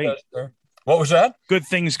those who wait. There. What was that? Good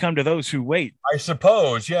things come to those who wait. I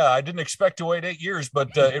suppose. Yeah. I didn't expect to wait 8 years,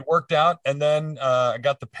 but it worked out. And then I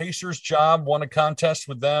got the Pacers job, won a contest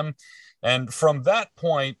with them. And from that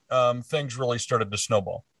point, things really started to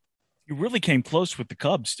snowball. You really came close with the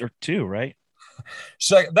Cubs too, right?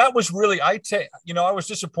 So that was really, I was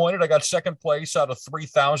disappointed. I got second place out of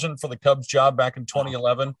 3,000 for the Cubs job back in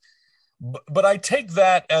 2011. But I take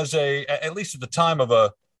that as at least at the time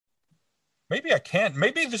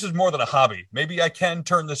maybe this is more than a hobby. Maybe I can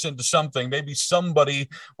turn this into something. Maybe somebody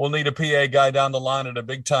will need a PA guy down the line at a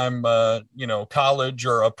big time, college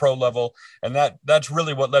or a pro level. And that's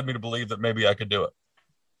really what led me to believe that maybe I could do it.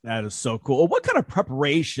 That is so cool. What kind of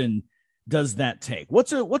preparation does that take?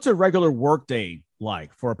 What's a regular work day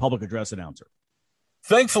like for a public address announcer?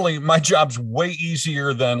 Thankfully, my job's way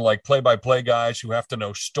easier than like play-by-play guys who have to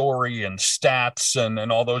know story and stats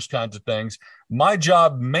and all those kinds of things. My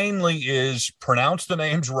job mainly is pronounce the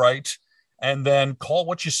names right and then call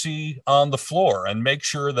what you see on the floor and make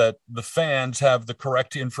sure that the fans have the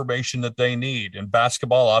correct information that they need. In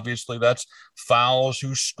basketball, obviously, that's fouls,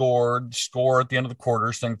 who scored, score at the end of the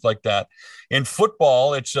quarters, things like that. In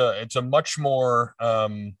football, it's a much more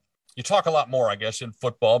you talk a lot more, I guess, in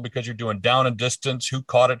football because you're doing down and distance, who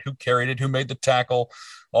caught it, who carried it, who made the tackle,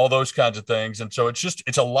 all those kinds of things. And so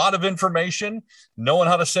it's a lot of information, knowing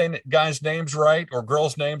how to say guys' names right or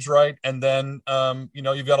girls' names right. And then,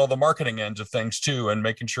 you've got all the marketing ends of things too, and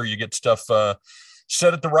making sure you get stuff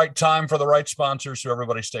set at the right time for the right sponsors so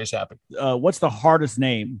everybody stays happy. What's the hardest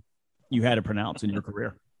name you had to pronounce in your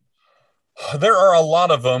career? There are a lot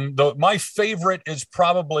of them. My favorite is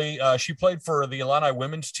probably she played for the Illini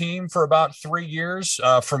women's team for about 3 years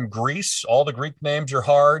from Greece. All the Greek names are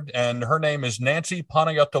hard, and her name is Nancy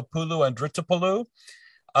Panayotopoulou Andritopoulou.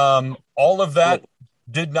 All of that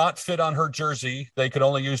did not fit on her jersey. They could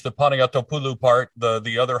only use the Panayotopoulou part,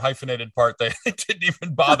 the other hyphenated part they didn't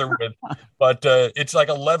even bother with. But it's like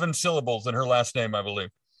 11 syllables in her last name, I believe.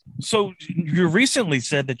 So you recently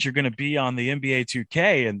said that you're going to be on the NBA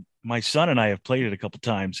 2K, and my son and I have played it a couple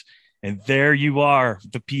times, and there you are,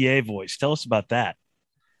 the PA voice. Tell us about that.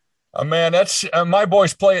 Man, that's my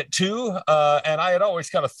boys play it too. And I had always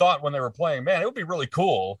kind of thought when they were playing, man, it would be really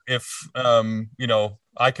cool if,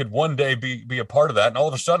 I could one day be a part of that. And all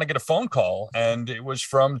of a sudden I get a phone call, and it was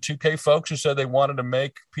from 2K folks who said they wanted to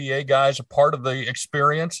make PA guys a part of the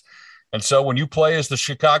experience. And so when you play as the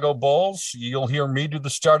Chicago Bulls, you'll hear me do the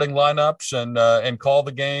starting lineups and call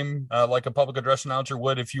the game like a public address announcer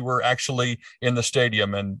would if you were actually in the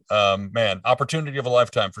stadium. And man, opportunity of a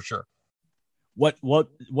lifetime for sure.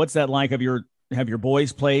 What's that like? Have your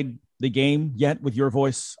boys played the game yet with your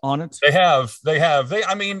voice on it? They have.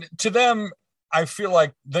 I mean, to them, I feel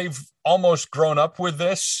like they've almost grown up with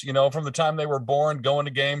this, from the time they were born, going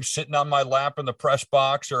to games, sitting on my lap in the press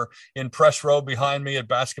box or in press row behind me at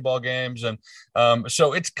basketball games. And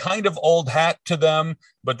so it's kind of old hat to them,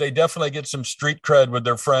 but they definitely get some street cred with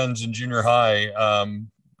their friends in junior high,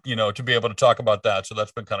 to be able to talk about that. So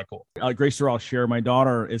that's been kind of cool. Grace, I'll share. My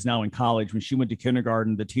daughter is now in college. When she went to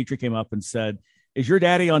kindergarten, the teacher came up and said, "Is your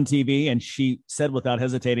daddy on TV?" And she said without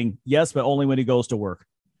hesitating, "Yes, but only when he goes to work."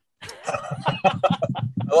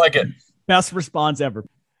 I like it. Best response ever.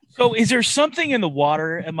 So is there something in the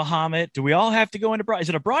water at Mahomet? Do we all have to go into is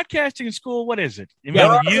it a broadcasting school? What is it?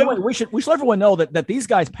 We should let everyone know that these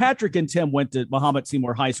guys, Patrick and Tim, went to Mahomet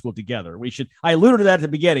Seymour High School together. I alluded to that at the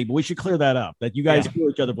beginning, but we should clear that up, that you guys knew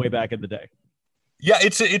each other way back in the day. Yeah,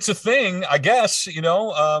 it's a thing, I guess.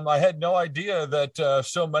 I had no idea that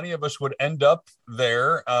so many of us would end up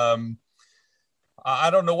there.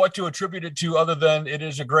 I don't know what to attribute it to other than it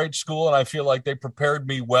is a great school, and I feel like they prepared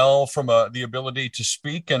me well from the ability to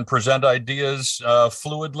speak and present ideas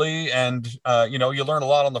fluidly, and you learn a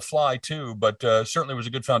lot on the fly too. But certainly was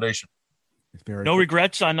a good foundation. No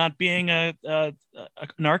regrets on not being an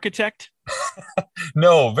architect?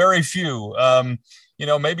 No, very few.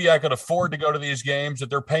 Maybe I could afford to go to these games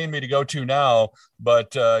that they're paying me to go to now,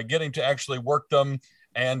 but getting to actually work them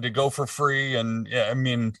and to go for free. And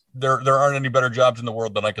there aren't any better jobs in the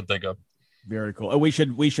world that I could think of. Very cool. We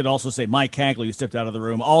should also say Mike Cagley, who stepped out of the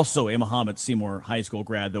room, also a Mahomet Seymour High School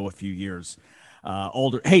grad, though a few years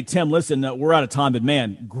older. Hey, Tim, listen, we're out of time, but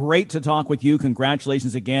man, great to talk with you.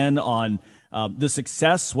 Congratulations again on the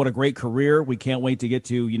success. What a great career. We can't wait to get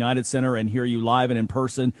to United Center and hear you live and in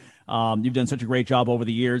person. You've done such a great job over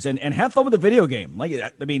the years, and have fun with the video game. Like,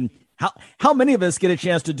 I mean, how many of us get a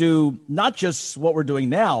chance to do not just what we're doing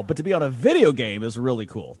now, but to be on a video game is really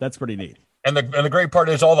cool. That's pretty neat. And the great part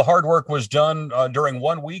is all the hard work was done during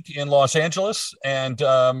 1 week in Los Angeles. And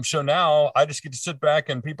so now I just get to sit back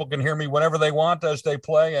and people can hear me whenever they want as they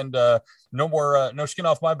play, and no skin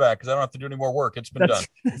off my back because I don't have to do any more work. It's been done.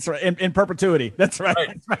 That's right. In perpetuity. That's right.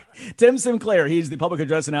 That's right. Tim Sinclair, he's the public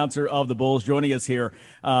address announcer of the Bulls, joining us here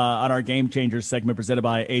on our Game Changers segment presented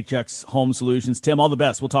by HX Home Solutions. Tim, all the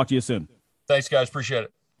best. We'll talk to you soon. Thanks, guys. Appreciate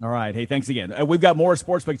it. All right. Hey, thanks again. We've got more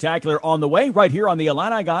Sports Spectacular on the way right here on the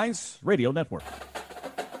Illini Guys Radio Network.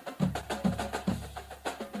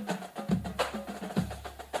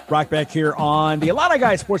 Brock Beck here on the Illini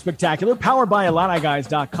Guys Sports Spectacular, powered by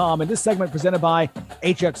IlliniGuys.com. And this segment presented by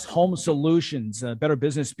HX Home Solutions, Better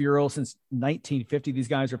Business Bureau since 1950. These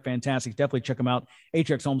guys are fantastic. Definitely check them out,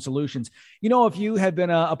 HX Home Solutions. You know, if you have been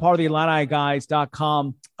a part of the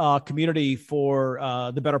IlliniGuys.com community for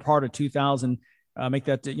the better part of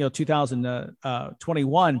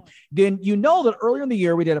 2021, then you know that earlier in the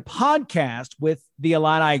year we did a podcast with the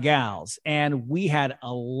Illini Gals, and we had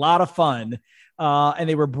a lot of fun. And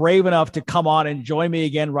they were brave enough to come on and join me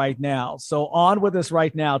again right now. So on with us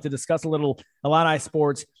right now to discuss a little Illini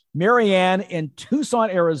sports, Marianne in Tucson,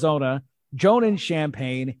 Arizona, Joan in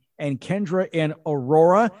Champaign, and Kendra in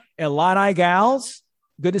Aurora. Illini Gals,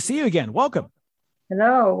 good to see you again. Welcome.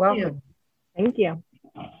 Hello, welcome. Thank you.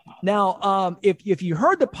 Now, if you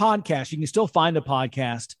heard the podcast, you can still find the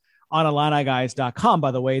podcast on IlliniGuys.com, by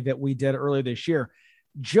the way, that we did earlier this year.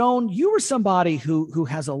 Joan, you were somebody who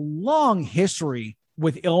has a long history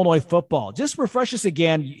with Illinois football. Just refresh us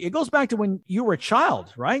again. It goes back to when you were a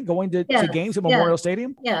child, right? Going to games at Memorial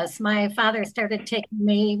Stadium? Yes. My father started taking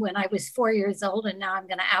me when I was 4 years old, and now I'm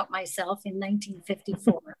going to out myself in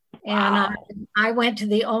 1954. And I went to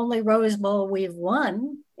the only Rose Bowl we've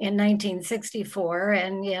won in 1964.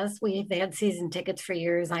 And yes, we've had season tickets for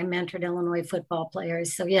years. I mentored Illinois football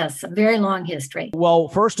players. So yes, a very long history. Well,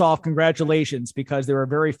 first off, congratulations, because there are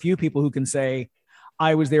very few people who can say,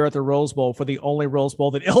 I was there at the Rose Bowl for the only Rose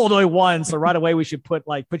Bowl that Illinois won. So right away, we should put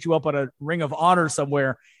you up on a ring of honor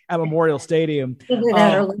somewhere at Memorial Stadium.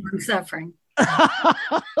 That are long suffering.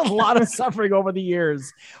 A lot of suffering over the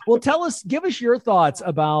years. Well, give us your thoughts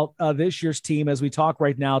about this year's team as we talk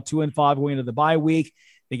right now, 2-5 going into the bye week.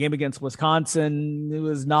 The game against Wisconsin, it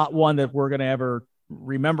was not one that we're going to ever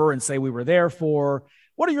remember and say we were there for.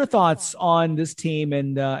 What are your thoughts on this team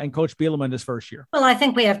and Coach Bielema this first year? Well, I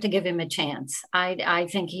think we have to give him a chance. I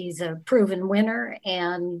think he's a proven winner,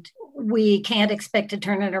 and we can't expect to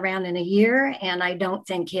turn it around in a year. And I don't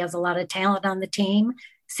think he has a lot of talent on the team.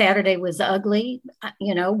 Saturday was ugly.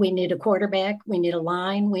 You know, we need a quarterback, we need a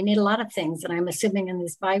line, we need a lot of things. And I'm assuming in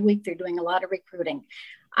this bye week, they're doing a lot of recruiting.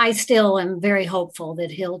 I still am very hopeful that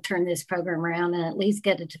he'll turn this program around and at least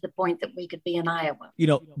get it to the point that we could be in Iowa. You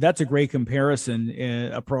know, that's a great comparison.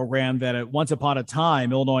 A program that once upon a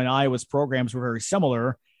time, Illinois and Iowa's programs were very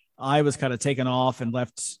similar. Iowa's kind of taken off and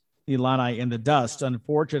left the Illini in the dust,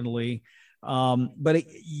 unfortunately. But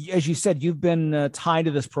as you said, you've been tied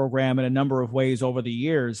to this program in a number of ways over the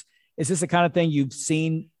years. Is this the kind of thing you've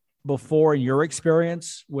seen before in your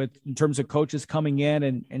experience in terms of coaches coming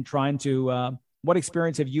in and trying to what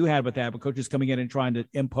experience have you had with that, with coaches coming in and trying to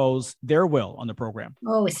impose their will on the program?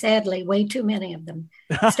 Oh, sadly, way too many of them.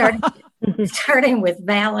 Starting with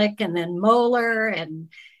Valek and then Moeller, and,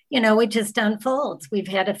 you know, it just unfolds. We've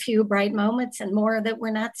had a few bright moments and more that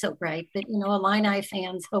were not so bright. But, you know, Illini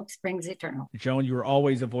fans, hope springs eternal. Joan, you were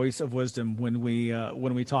always a voice of wisdom when we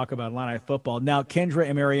talk about Illini football. Now, Kendra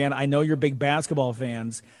and Marianne, I know you're big basketball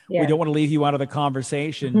fans. Yeah. We don't want to leave you out of the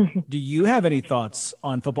conversation. Do you have any thoughts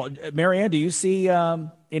on football? Marianne, do you see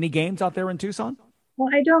any games out there in Tucson? Well,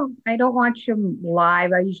 I don't watch them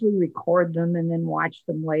live. I usually record them and then watch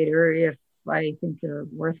them later if I think they're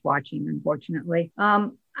worth watching, unfortunately.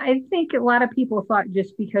 I think a lot of people thought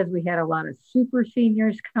just because we had a lot of super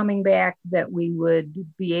seniors coming back that we would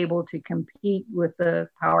be able to compete with the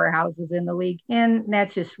powerhouses in the league. And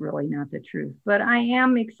that's just really not the truth. But I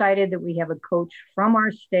am excited that we have a coach from our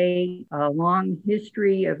state, a long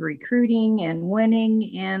history of recruiting and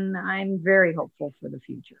winning. And I'm very hopeful for the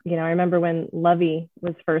future. You know, I remember when Lovey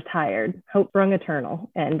was first hired, hope sprung eternal.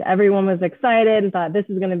 And everyone was excited and thought, this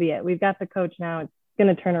is going to be it. We've got the coach now. It's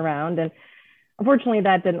going to turn around. And unfortunately,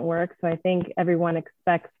 that didn't work. So I think everyone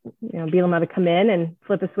expects, you know, Bielema to come in and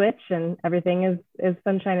flip a switch and everything is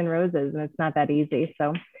sunshine and roses, and it's not that easy.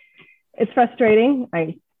 So it's frustrating.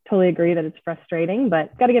 I totally agree that it's frustrating,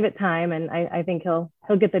 but got to give it time. And I think he'll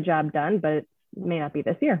get the job done, but it may not be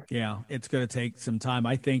this year. Yeah, it's going to take some time.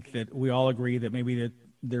 I think that we all agree that maybe that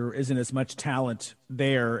there isn't as much talent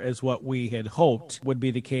there as what we had hoped would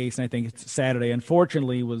be the case. And I think it's Saturday,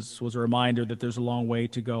 unfortunately, was a reminder that there's a long way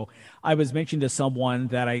to go. I was mentioning to someone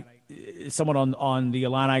that someone on the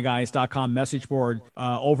IlliniGuys.com message board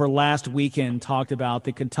over last weekend talked about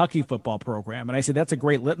the Kentucky football program. And I said, that's a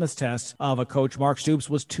great litmus test of a coach. Mark Stoops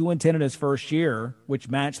was 2-10 in his first year, which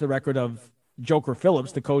matched the record of Joker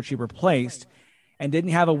Phillips, the coach he replaced, and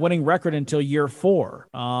didn't have a winning record until year 4.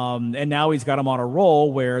 And now he's got him on a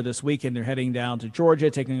roll where this weekend they're heading down to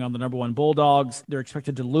Georgia, taking on the number 1 Bulldogs. They're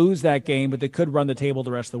expected to lose that game, but they could run the table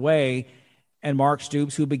the rest of the way. And Mark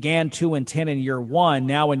Stoops, who began 2-10 in year 1,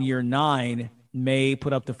 now in year 9, may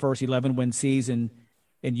put up the first 11-win season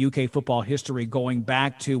in UK football history, going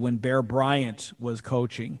back to when Bear Bryant was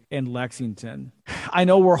coaching in Lexington. I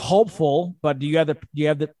know we're hopeful, but do you have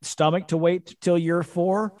the stomach to wait till year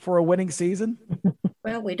 4 for a winning season?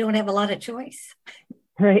 Well, we don't have a lot of choice.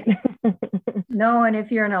 Right. No, and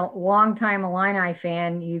if you're a longtime Illini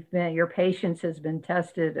fan, your patience has been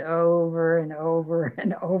tested over and over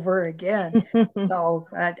and over again. So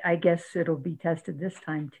I guess it'll be tested this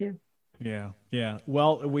time too. Yeah.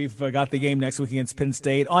 Well, we've got the game next week against Penn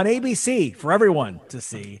State on ABC for everyone to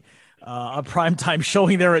see. A primetime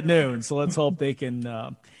showing there at noon. So let's hope they can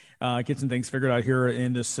get some things figured out here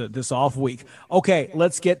in this off week. Okay,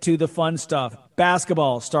 let's get to the fun stuff.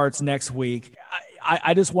 Basketball starts next week.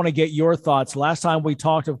 I just want to get your thoughts. Last time we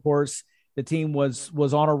talked, of course, the team was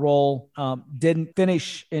on a roll, didn't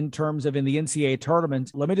finish in terms of in the NCAA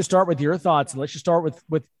tournament. Let me just start with your thoughts. Let's just start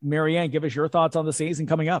with Marianne. Give us your thoughts on the season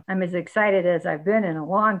coming up. I'm as excited as I've been in a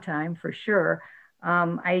long time, for sure.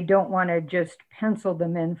 I don't want to just pencil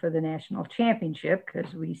them in for the national championship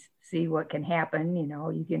because we see what can happen. You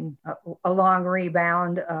know, you can a long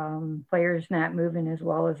rebound, players not moving as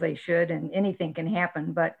well as they should, and anything can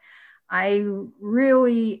happen. But I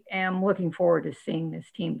really am looking forward to seeing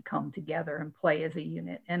this team come together and play as a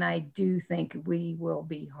unit. And I do think we will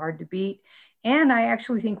be hard to beat. And I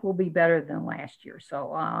actually think we'll be better than last year.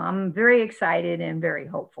 So I'm very excited and very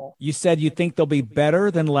hopeful. You said you think they'll be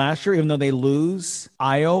better than last year, even though they lose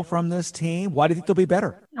Io from this team. Why do you think they'll be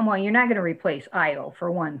better? Well, you're not going to replace Io,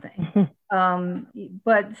 for one thing.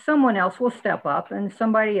 But someone else will step up and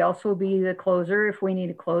somebody else will be the closer if we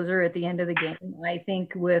need a closer at the end of the game. I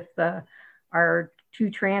think with our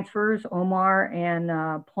 2 transfers, Omar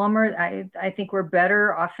and Plummer, I think we're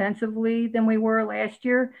better offensively than we were last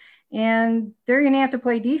year. And they're going to have to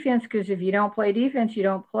play defense because if you don't play defense, you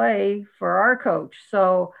don't play for our coach.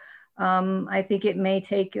 So I think it may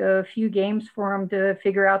take a few games for them to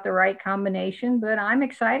figure out the right combination, but I'm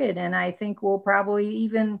excited. And I think we'll probably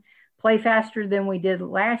even play faster than we did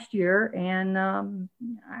last year. And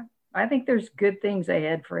I think there's good things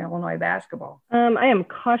ahead for Illinois basketball. I am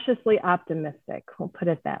cautiously optimistic. We'll put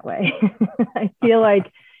it that way. I feel like,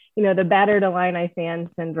 you know, the battered Illini fan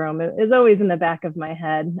syndrome is always in the back of my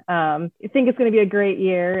head. I think it's going to be a great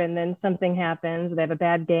year, and then something happens. They have a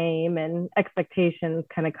bad game, and expectations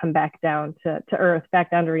kind of come back down to earth,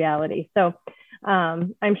 back down to reality. So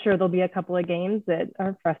I'm sure there'll be a couple of games that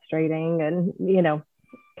are frustrating and, you know,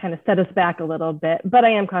 kind of set us back a little bit. But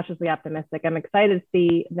I am cautiously optimistic. I'm excited to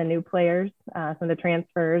see the new players, some of the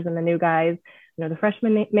transfers and the new guys. You know, the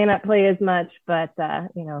freshmen may not play as much, but,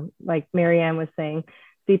 you know, like Marianne was saying,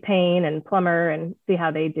 see Payne and Plummer and see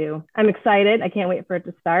how they do. I'm excited. I can't wait for it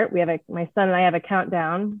to start. My son and I have a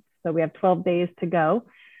countdown, so we have 12 days to go.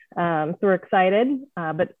 So we're excited,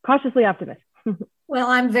 but cautiously optimistic. Well,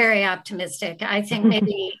 I'm very optimistic. I think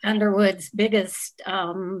maybe Underwood's biggest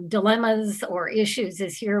dilemmas or issues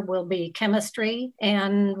this year will be chemistry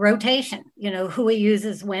and rotation, you know, who he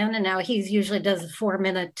uses when. And now he usually does a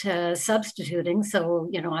 4-minute substituting. So,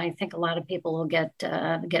 you know, I think a lot of people will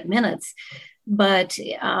get minutes. But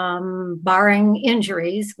barring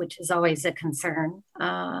injuries, which is always a concern,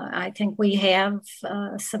 I think we have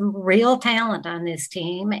some real talent on this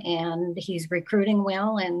team, and he's recruiting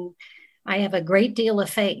well, and I have a great deal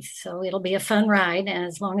of faith. So it'll be a fun ride, and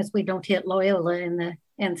as long as we don't hit Loyola in the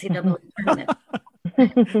NCAA tournament.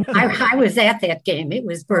 I was at that game. It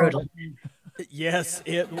was brutal. Yes,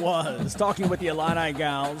 it was. Talking with the Illini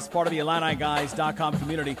Gals, part of the IlliniGuys.com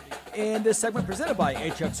community. In this segment presented by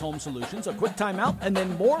HX Home Solutions, a quick timeout, and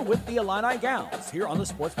then more with the Illini Gals here on the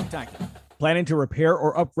Sports Spectacular. Planning to repair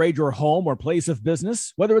or upgrade your home or place of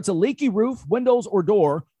business? Whether it's a leaky roof, windows, or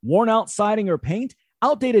door, worn out siding or paint,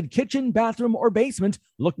 outdated kitchen, bathroom, or basement,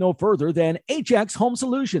 look no further than HX Home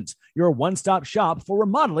Solutions, your one-stop shop for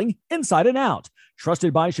remodeling inside and out.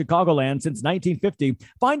 Trusted by Chicagoland since 1950.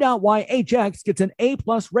 Find out why HX gets an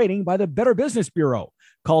A-plus rating by the Better Business Bureau.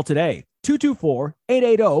 Call today,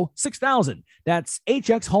 224-880-6000. That's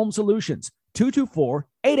HX Home Solutions,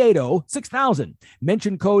 224-880-6000.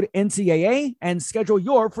 Mention code NCAA and schedule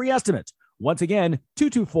your free estimate. Once again,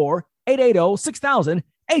 224-880-6000,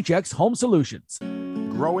 HX Home Solutions.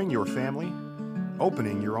 Growing your family,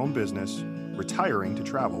 opening your own business, retiring to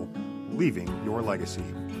travel, leaving your legacy.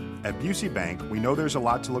 At Busey Bank, we know there's a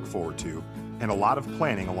lot to look forward to and a lot of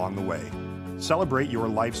planning along the way. Celebrate your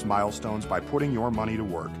life's milestones by putting your money to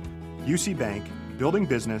work. Busey Bank, building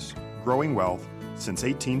business, growing wealth since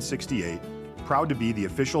 1868. Proud to be the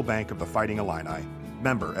official bank of the Fighting Illini.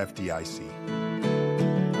 Member FDIC.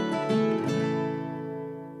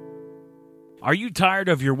 Are you tired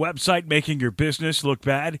of your website making your business look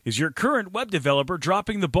bad? Is your current web developer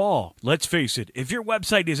dropping the ball? Let's face it, if your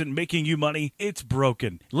website isn't making you money, it's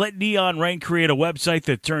broken. Let Neon Rain create a website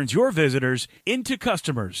that turns your visitors into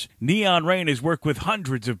customers. Neon Rain has worked with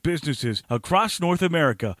hundreds of businesses across North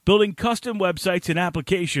America, building custom websites and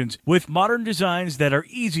applications with modern designs that are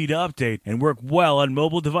easy to update and work well on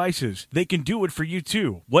mobile devices. They can do it for you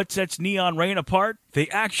too. What sets Neon Rain apart? They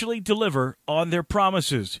actually deliver on their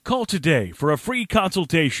promises. Call today for a free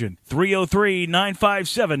consultation,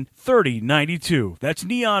 303-957-3092. That's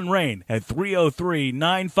Neon Rain at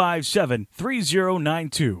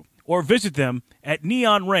 303-957-3092. Or visit them at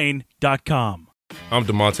neonrain.com. I'm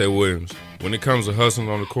DeMonte Williams. When it comes to hustling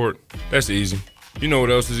on the court, that's easy. You know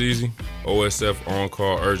what else is easy? OSF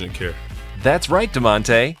On-Call Urgent Care. That's right,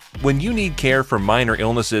 DeMonte. When you need care for minor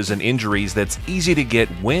illnesses and injuries that's easy to get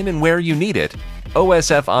when and where you need it,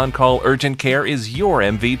 OSF On-Call Urgent Care is your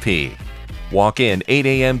MVP. Walk in 8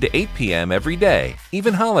 a.m. to 8 p.m. every day,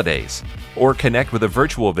 even holidays, or connect with a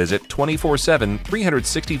virtual visit 24/7,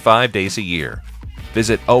 365 days a year.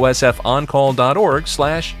 Visit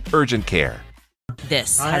osfoncall.org/urgent care.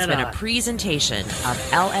 This has been a presentation of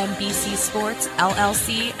LMBC Sports,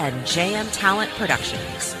 LLC, and JM Talent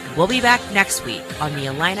Productions. We'll be back next week on the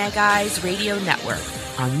Illini Guys Radio Network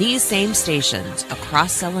on these same stations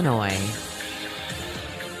across Illinois.